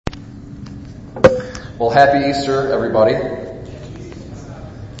Well, happy Easter, everybody.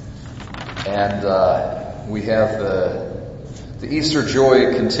 And we have the Easter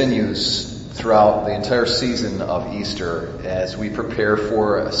joy continues throughout the entire season of Easter as we prepare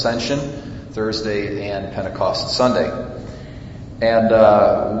for Ascension Thursday and Pentecost Sunday.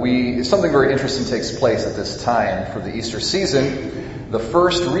 And something very interesting takes place at this time for the Easter season. The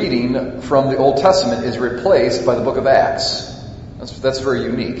first reading from the Old Testament is replaced by the book of Acts. That's very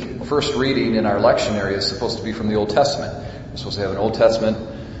unique. The first reading in our lectionary is supposed to be from the Old Testament. We're supposed to have an Old Testament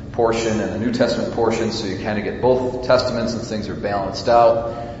portion and a New Testament portion, so you kind of get both Testaments and things are balanced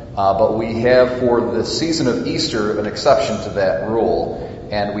out. But we have, for the season of Easter, an exception to that rule.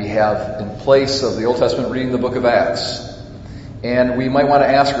 And we have, in place of the Old Testament reading, the book of Acts. And we might want to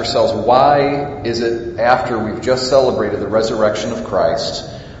ask ourselves, why is it after we've just celebrated the resurrection of Christ,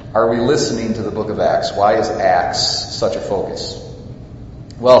 are we listening to the book of Acts? Why is Acts such a focus?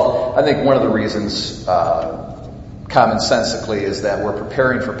 Well, I think one of the reasons, commonsensically, is that we're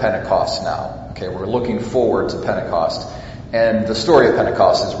preparing for Pentecost now. Okay, we're looking forward to Pentecost. And the story of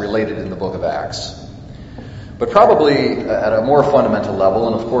Pentecost is related in the book of Acts. But probably at a more fundamental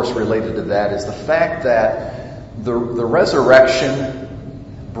level, and of course related to that, is the fact that the resurrection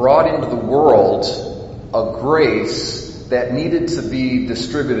brought into the world a grace that needed to be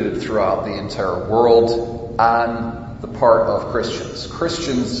distributed throughout the entire world on the part of Christians.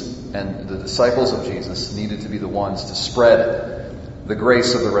 Christians and the disciples of Jesus needed to be the ones to spread the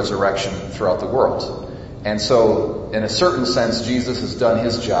grace of the resurrection throughout the world. And so, in a certain sense, Jesus has done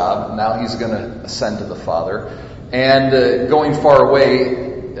his job. Now he's going to ascend to the Father. And going far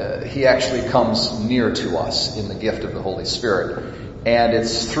away, he actually comes near to us in the gift of the Holy Spirit. And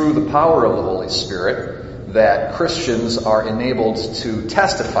it's through the power of the Holy Spirit that Christians are enabled to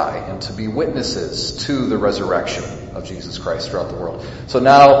testify and to be witnesses to the resurrection of Jesus Christ throughout the world. So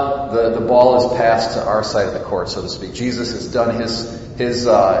now the ball is passed to our side of the court, so to speak. Jesus has done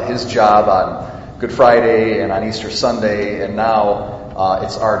his job on Good Friday and on Easter Sunday, and now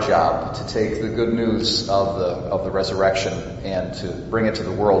it's our job to take the good news of the resurrection and to bring it to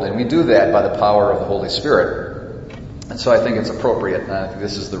the world. And we do that by the power of the Holy Spirit. And so I think it's appropriate, and I think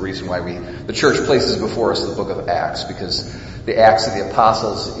this is the reason why the church places before us the book of Acts, because the Acts of the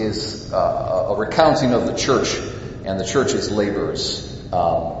Apostles is a recounting of the church and the church's labors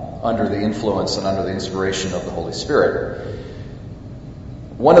under the influence and under the inspiration of the Holy Spirit.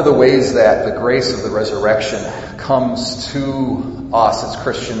 One of the ways that the grace of the resurrection comes to us as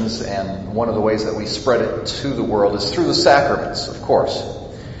Christians, and one of the ways that we spread it to the world, is through the sacraments, of course.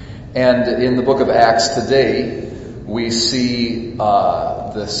 And in the book of Acts today, we see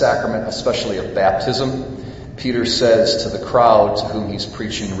the sacrament, especially of baptism. Peter says to the crowd to whom he's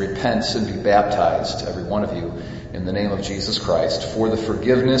preaching, "Repent and be baptized, every one of you, in the name of Jesus Christ, for the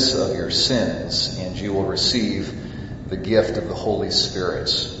forgiveness of your sins, and you will receive the gift of the Holy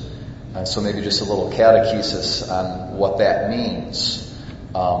Spirit." And so maybe just a little catechesis on what that means.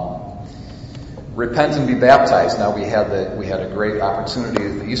 Repent and be baptized. Now we had a great opportunity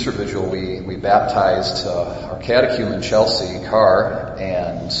at the Easter Vigil. We baptized our catechumen Chelsea Carr,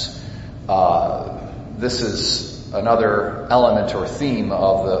 and this is another element or theme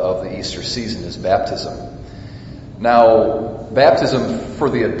of the Easter season, is baptism. Now, baptism for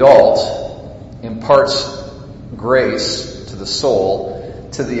the adult imparts grace to the soul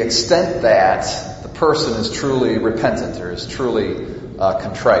to the extent that the person is truly repentant or is truly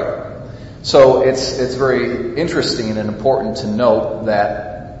contrite. So it's very interesting and important to note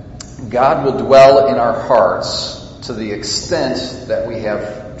that God will dwell in our hearts to the extent that we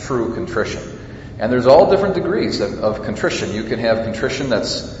have true contrition. And there's all different degrees of contrition. You can have contrition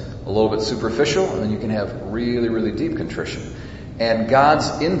that's a little bit superficial, and then you can have really, really deep contrition. And God's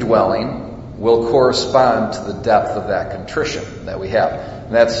indwelling will correspond to the depth of that contrition that we have.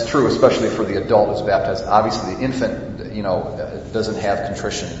 And that's true especially for the adult who's baptized. Obviously the infant, doesn't have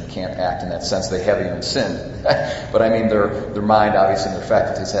contrition and can't act in that sense. They haven't even sinned. But I mean, their mind, obviously, and their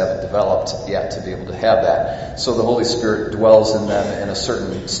faculties haven't developed yet to be able to have that. So the Holy Spirit dwells in them in a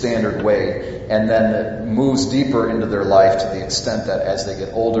certain standard way, and then it moves deeper into their life to the extent that as they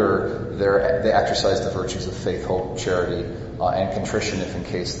get older, they exercise the virtues of faith, hope, charity, and contrition if in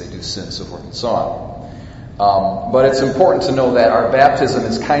case they do sin, so forth and so on. But it's important to know that our baptism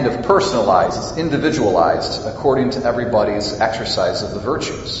is kind of personalized, it's individualized according to everybody's exercise of the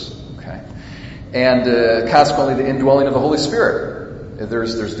virtues. Okay? And consequently, the indwelling of the Holy Spirit.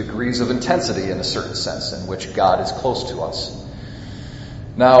 There's degrees of intensity in a certain sense in which God is close to us.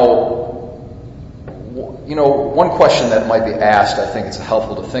 Now, one question that might be asked, I think it's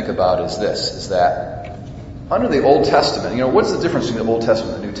helpful to think about, is this, is that under the Old Testament, what's the difference between the Old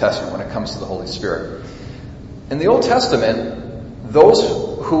Testament and the New Testament when it comes to the Holy Spirit? In the Old Testament, those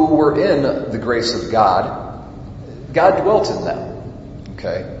who were in the grace of God dwelt in them.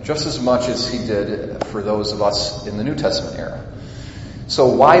 Okay? Just as much as he did for those of us in the New Testament era. So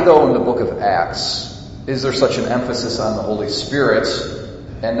why, though, in the book of Acts, is there such an emphasis on the Holy Spirit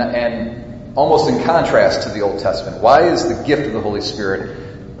and almost in contrast to the Old Testament? Why is the gift of the Holy Spirit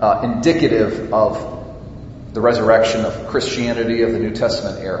indicative of the resurrection of Christianity of the New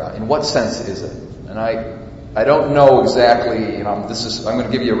Testament era? In what sense is it? And I don't know exactly, I'm going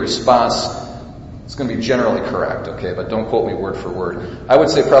to give you a response. It's going to be generally correct, okay, but don't quote me word for word. I would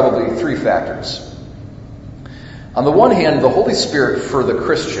say probably 3 factors. On the one hand, the Holy Spirit for the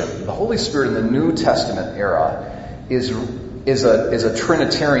Christian, the Holy Spirit in the New Testament era is a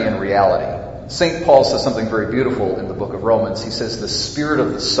Trinitarian reality. St. Paul says something very beautiful in the book of Romans. He says, the Spirit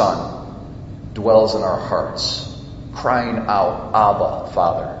of the Son dwells in our hearts, crying out, Abba,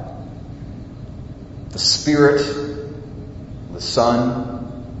 Father. The Spirit, the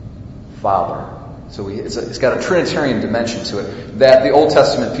Son, Father. So it's got a Trinitarian dimension to it that the Old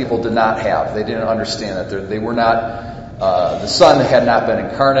Testament people did not have. They didn't understand that. They were not, the Son had not been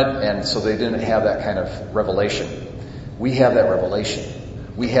incarnate, and so they didn't have that kind of revelation. We have that revelation.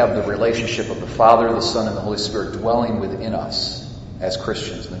 We have the relationship of the Father, the Son, and the Holy Spirit dwelling within us as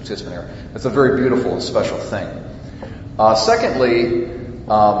Christians in the New Testament era. It's a very beautiful and special thing. Secondly,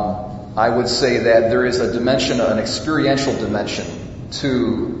 I would say that there is a dimension, an experiential dimension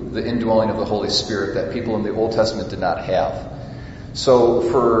to the indwelling of the Holy Spirit that people in the Old Testament did not have. So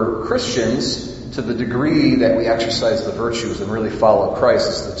for Christians, to the degree that we exercise the virtues and really follow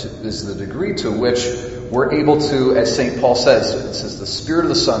Christ is the degree to which we're able to, as St. Paul says, it says, the Spirit of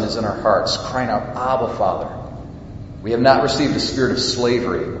the Son is in our hearts, crying out, Abba, Father. We have not received a spirit of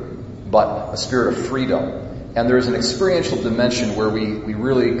slavery, but a spirit of freedom. And there is an experiential dimension where we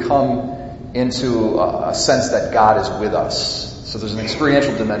really come into a sense that God is with us. So there's an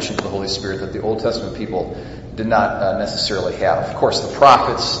experiential dimension to the Holy Spirit that the Old Testament people did not necessarily have. Of course, the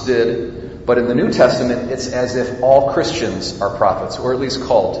prophets did, but in the New Testament, it's as if all Christians are prophets, or at least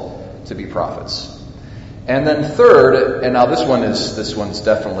called to be prophets. And then third, and now this one's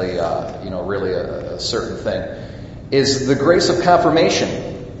definitely really a certain thing, is the grace of confirmation.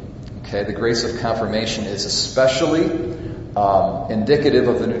 Okay, the grace of confirmation is especially indicative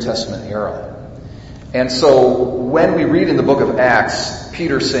of the New Testament era. And so when we read in the book of Acts,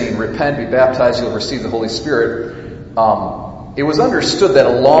 Peter saying, repent, be baptized, you'll receive the Holy Spirit, it was understood that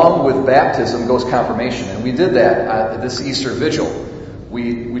along with baptism goes confirmation. And we did that at this Easter vigil.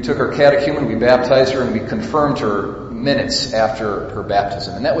 We took our catechumen, we baptized her, and we confirmed her minutes after her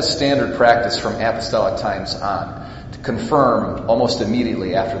baptism. And that was standard practice from apostolic times on, to confirm almost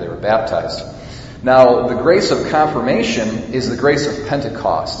immediately after they were baptized. Now, the grace of confirmation is the grace of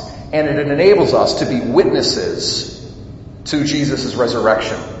Pentecost. And it enables us to be witnesses to Jesus'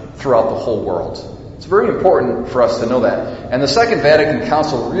 resurrection throughout the whole world. It's very important for us to know that. And the Second Vatican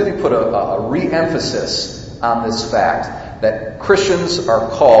Council really put a re-emphasis on this fact that Christians are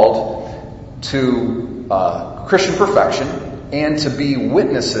called to Christian perfection and to be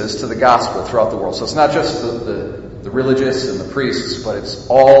witnesses to the gospel throughout the world. So it's not just the religious and the priests, but it's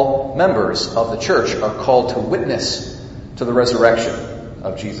all members of the church are called to witness to the resurrection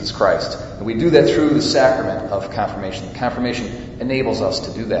of Jesus Christ. And we do that through the sacrament of confirmation. Confirmation enables us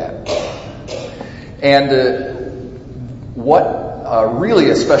to do that. And what really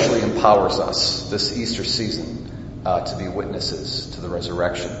especially empowers us this Easter season to be witnesses to the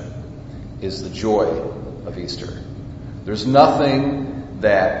resurrection is the joy of Easter. There's nothing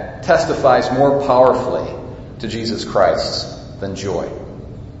that testifies more powerfully to Jesus Christ than joy.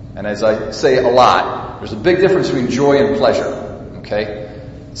 And as I say a lot, there's a big difference between joy and pleasure. Okay?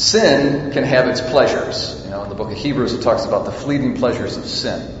 Sin can have its pleasures. In the book of Hebrews it talks about the fleeting pleasures of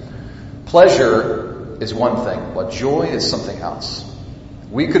sin. Pleasure is one thing, but joy is something else.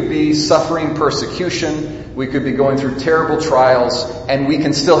 We could be suffering persecution, we could be going through terrible trials, and we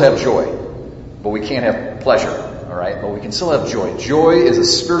can still have joy. But we can't have pleasure, all right? But we can still have joy. Joy is a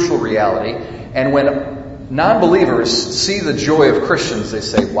spiritual reality, and when non-believers see the joy of Christians, they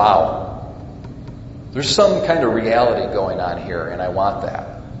say, wow, there's some kind of reality going on here, and I want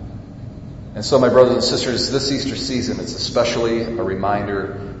that. And so, my brothers and sisters, this Easter season, it's especially a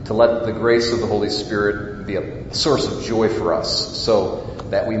reminder to let the grace of the Holy Spirit be a source of joy for us so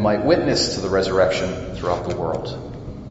that we might witness to the resurrection throughout the world.